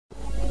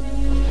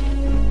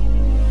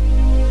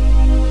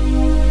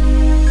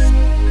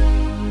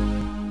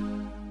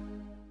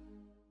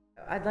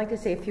I'd like to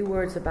say a few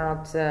words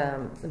about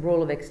the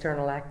role of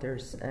external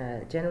actors,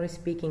 generally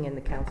speaking, in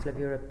the Council of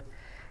Europe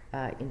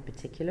in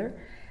particular.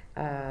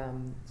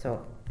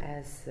 So,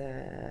 as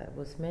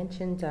was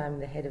mentioned, I'm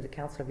the head of the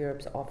Council of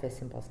Europe's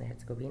office in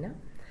Bosnia-Herzegovina.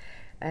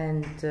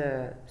 And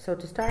so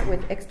to start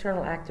with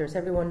external actors,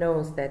 everyone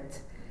knows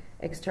that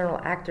external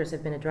actors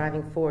have been a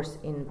driving force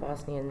in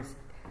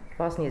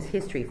Bosnia's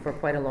history for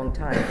quite a long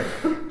time.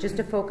 But just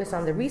to focus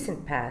on the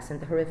recent past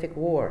and the horrific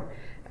war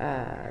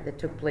that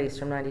took place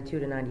from 92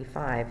 to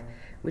 95,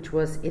 which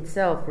was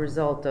itself a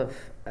result of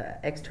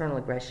external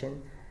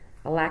aggression,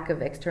 a lack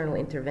of external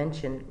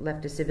intervention,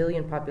 left a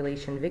civilian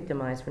population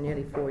victimized for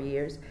nearly 4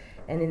 years,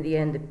 and in the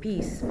end, a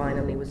peace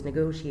finally was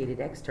negotiated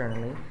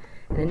externally,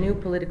 and a new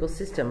political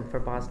system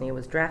for Bosnia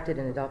was drafted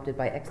and adopted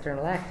by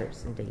external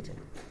actors in Dayton.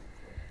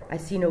 I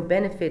see no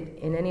benefit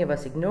in any of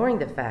us ignoring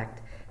the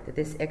fact that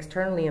this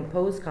externally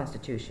imposed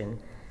constitution,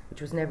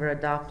 which was never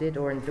adopted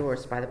or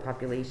endorsed by the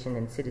population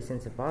and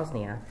citizens of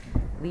Bosnia,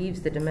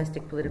 leaves the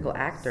domestic political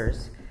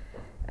actors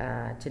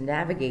to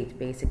navigate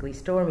basically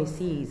stormy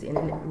seas in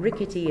a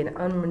rickety and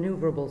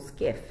unmaneuverable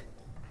skiff,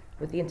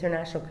 with the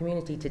international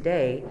community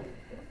today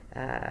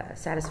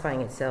satisfying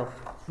itself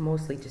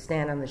mostly to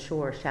stand on the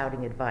shore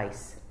shouting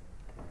advice.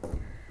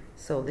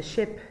 So the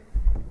ship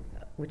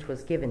which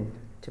was given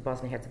to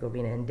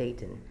Bosnia-Herzegovina and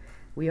Dayton,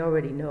 we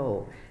already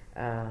know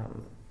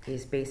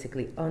is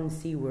basically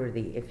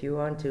unseaworthy if you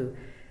want to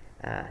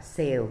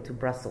sail to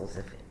Brussels,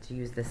 to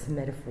use this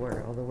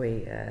metaphor all the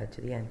way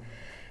to the end.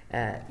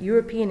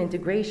 European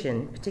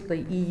integration,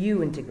 particularly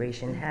EU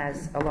integration,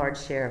 has a large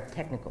share of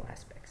technical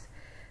aspects.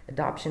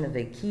 Adoption of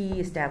the key,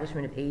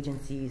 establishment of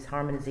agencies,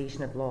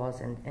 harmonization of laws,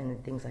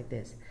 and things like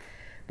this.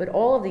 But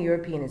all of the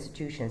European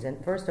institutions,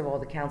 and first of all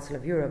the Council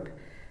of Europe,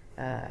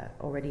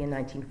 already in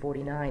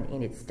 1949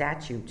 in its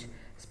statute,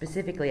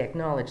 specifically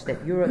acknowledged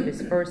that Europe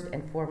is first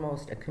and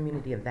foremost a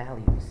community of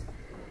values.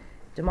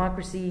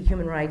 Democracy,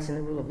 human rights, and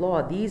the rule of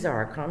law, these are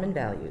our common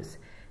values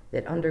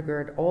that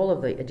undergird all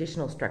of the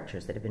additional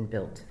structures that have been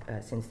built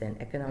since then: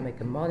 economic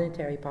and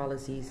monetary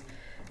policies,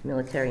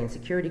 military and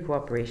security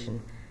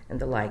cooperation, and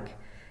the like.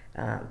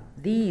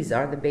 These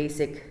are the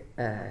basic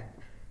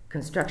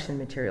construction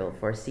material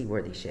for a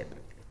seaworthy ship.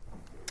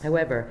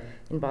 However,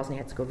 in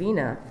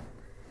Bosnia-Herzegovina,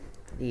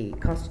 the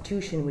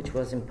constitution which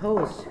was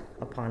imposed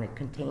upon it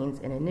contains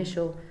an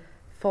initial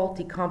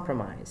faulty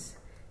compromise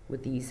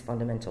with these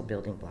fundamental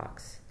building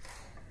blocks.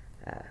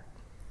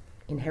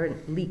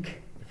 Inherent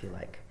leak, if you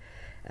like.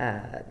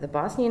 The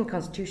Bosnian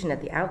constitution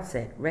at the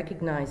outset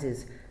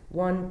recognizes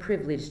one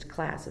privileged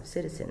class of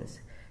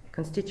citizens,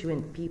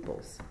 constituent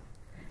peoples.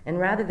 And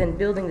rather than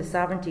building the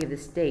sovereignty of the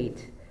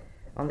state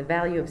on the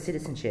value of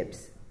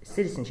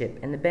citizenship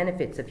and the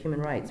benefits of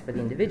human rights for the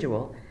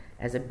individual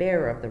as a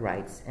bearer of the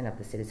rights and of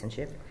the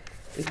citizenship,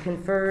 it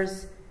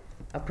confers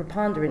a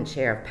preponderant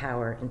share of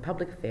power in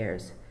public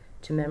affairs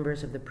to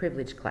members of the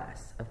privileged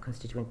class of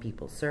constituent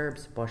peoples,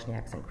 Serbs,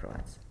 Bosniaks, and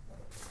Croats.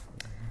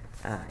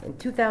 In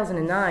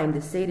 2009, the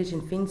Sejdić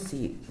and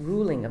Finci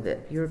ruling of the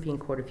European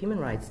Court of Human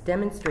Rights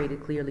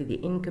demonstrated clearly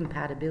the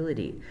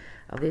incompatibility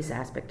of this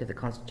aspect of the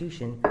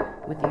Constitution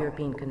with the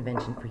European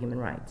Convention for Human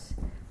Rights.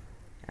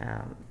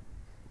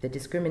 The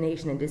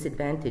discrimination and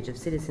disadvantage of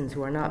citizens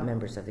who are not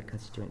members of the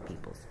constituent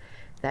peoples.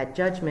 That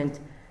judgment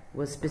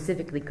was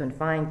specifically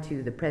confined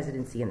to the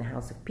Presidency and the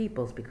House of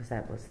Peoples because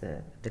that was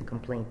the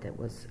complaint that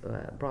was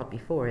brought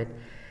before it.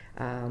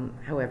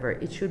 However,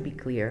 it should be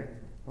clear,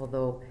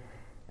 although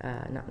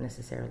not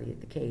necessarily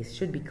the case,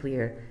 should be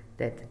clear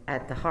that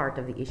at the heart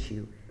of the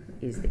issue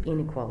is the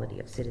inequality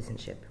of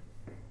citizenship.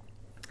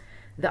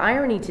 The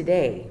irony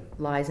today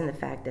lies in the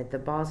fact that the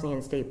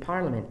Bosnian state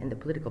parliament and the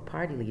political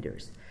party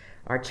leaders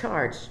are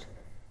charged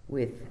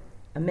with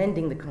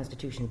amending the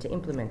constitution to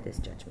implement this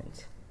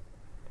judgment.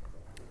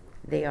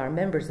 They are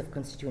members of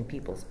constituent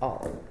peoples,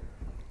 all.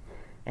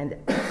 And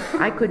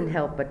I couldn't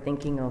help but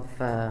thinking of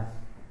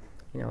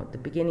the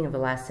beginning of the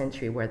last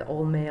century, where the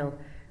all-male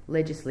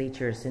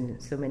legislatures in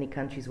so many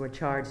countries were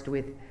charged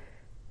with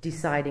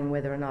deciding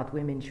whether or not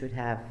women should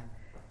have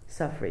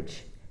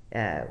suffrage.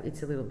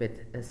 It's a little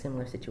bit a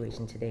similar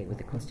situation today, with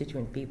the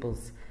constituent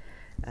peoples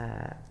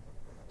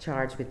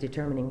charged with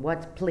determining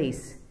what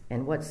place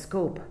and what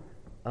scope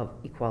of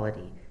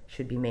equality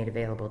should be made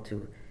available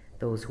to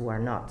those who are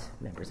not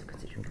members of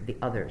constituent, the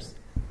others.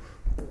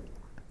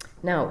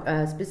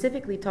 Now,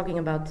 specifically talking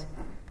about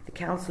the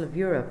Council of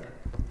Europe,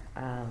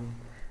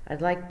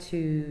 I'd like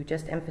to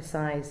just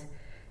emphasize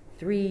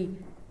three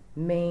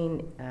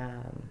main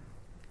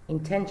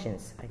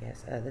intentions, I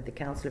guess, that the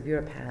Council of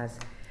Europe has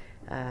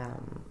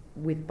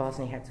with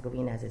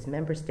Bosnia-Herzegovina as its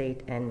member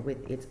state and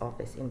with its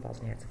office in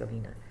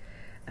Bosnia-Herzegovina.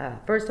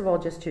 First of all,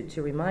 just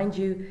to remind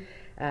you,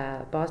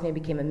 Bosnia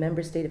became a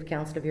member state of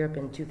Council of Europe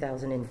in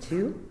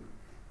 2002,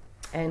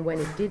 and when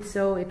it did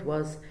so, it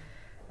was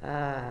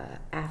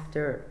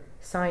after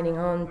signing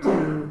on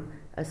to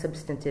a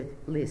substantive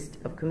list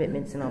of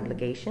commitments and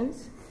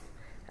obligations,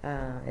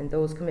 and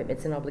those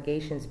commitments and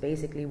obligations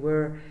basically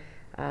were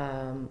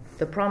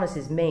the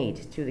promises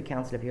made to the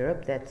Council of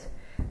Europe that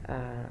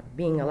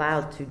being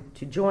allowed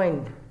to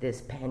join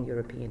this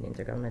pan-European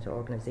intergovernmental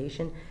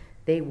organization,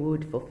 they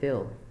would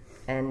fulfill.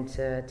 And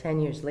 10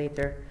 years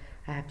later,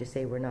 I have to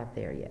say we're not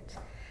there yet.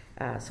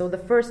 So the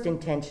first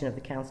intention of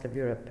the Council of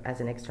Europe as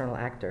an external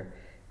actor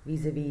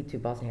vis-à-vis to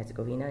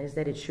Bosnia-Herzegovina is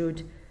that it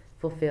should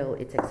fulfill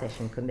its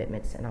accession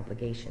commitments and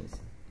obligations.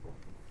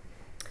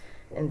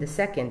 And the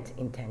second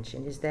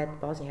intention is that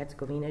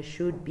Bosnia-Herzegovina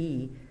should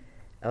be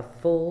a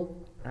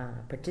full,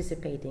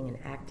 participating and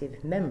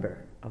active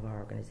member of our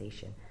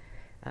organization.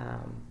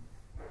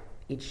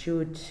 It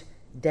should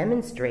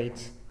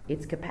demonstrate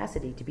its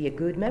capacity to be a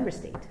good member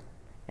state,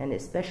 and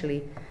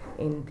especially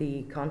in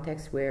the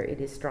context where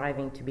it is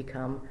striving to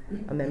become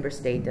a member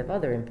state of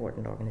other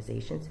important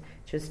organizations.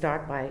 It should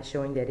start by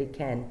showing that it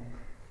can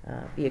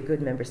be a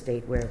good member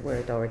state where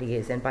it already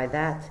is. And by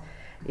that,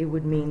 it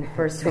would mean,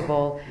 first of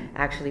all,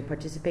 actually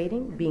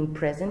participating, being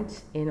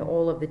present in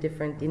all of the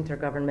different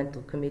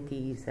intergovernmental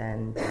committees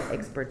and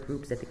expert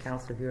groups that the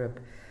Council of Europe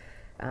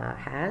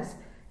has.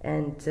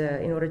 And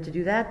in order to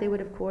do that, they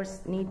would, of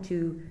course, need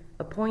to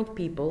appoint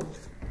people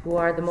who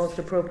are the most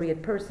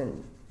appropriate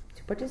person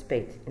to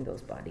participate in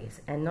those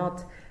bodies, and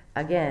not,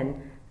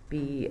 again,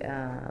 be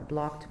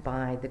blocked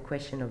by the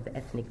question of the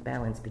ethnic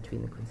balance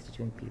between the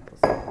constituent peoples.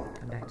 I'll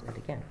come back to that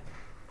again.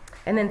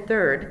 And then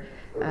third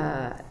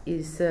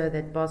is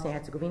that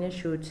Bosnia-Herzegovina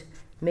should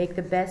make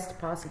the best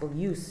possible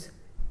use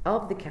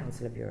of the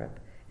Council of Europe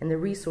and the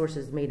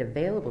resources made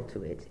available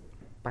to it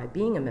by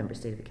being a member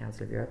state of the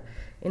Council of Europe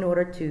in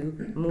order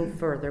to move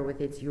further with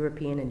its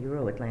European and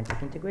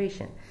Euro-Atlantic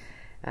integration.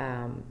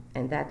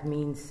 And that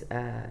means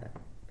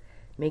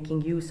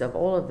making use of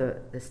all of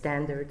the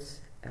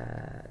standards,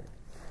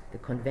 the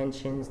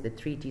conventions, the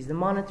treaties, the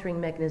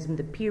monitoring mechanism,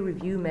 the peer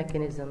review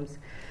mechanisms,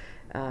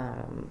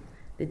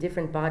 the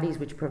different bodies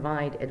which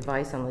provide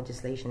advice on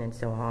legislation and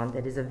so on,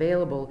 that is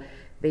available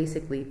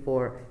basically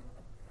for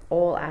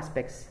all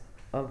aspects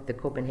of the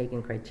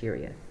Copenhagen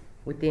criteria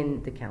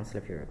within the Council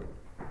of Europe.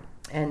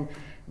 And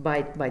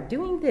by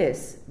doing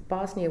this,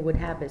 Bosnia would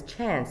have a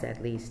chance,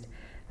 at least,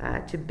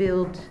 to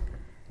build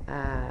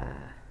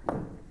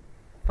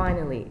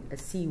finally a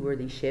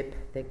seaworthy ship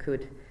that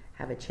could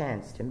have a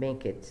chance to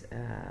make it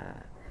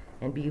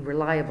and be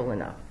reliable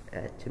enough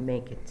to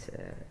make it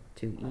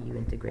to EU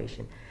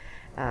integration.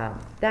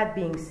 That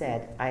being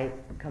said, I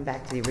come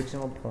back to the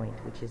original point,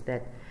 which is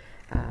that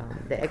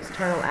the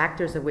external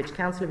actors of which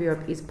Council of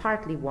Europe is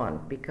partly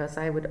one, because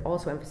I would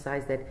also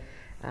emphasize that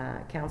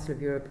Council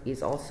of Europe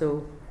is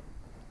also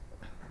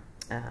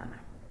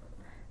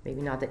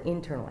maybe not an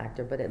internal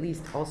actor, but at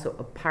least also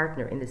a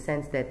partner, in the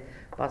sense that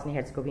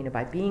Bosnia-Herzegovina,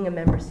 by being a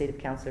member state of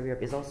Council of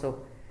Europe, is also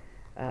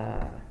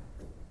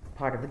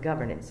part of the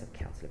governance of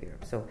Council of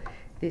Europe. So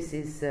this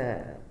is,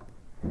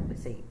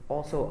 let's say,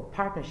 also a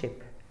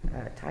partnership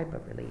type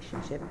of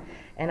relationship.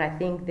 And I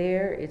think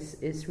there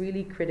it's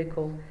really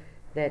critical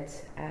that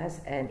as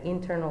an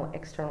internal,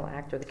 external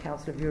actor, the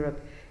Council of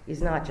Europe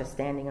is not just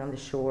standing on the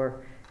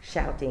shore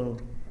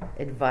shouting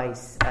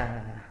advice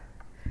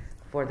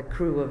for the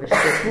crew of a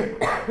ship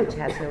which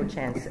has no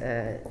chance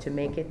to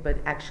make it, but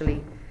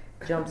actually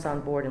jumps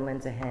on board and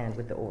lends a hand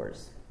with the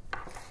oars.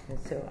 And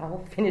so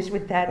I'll finish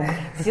with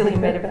that silly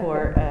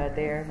metaphor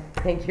there.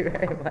 Thank you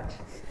very much.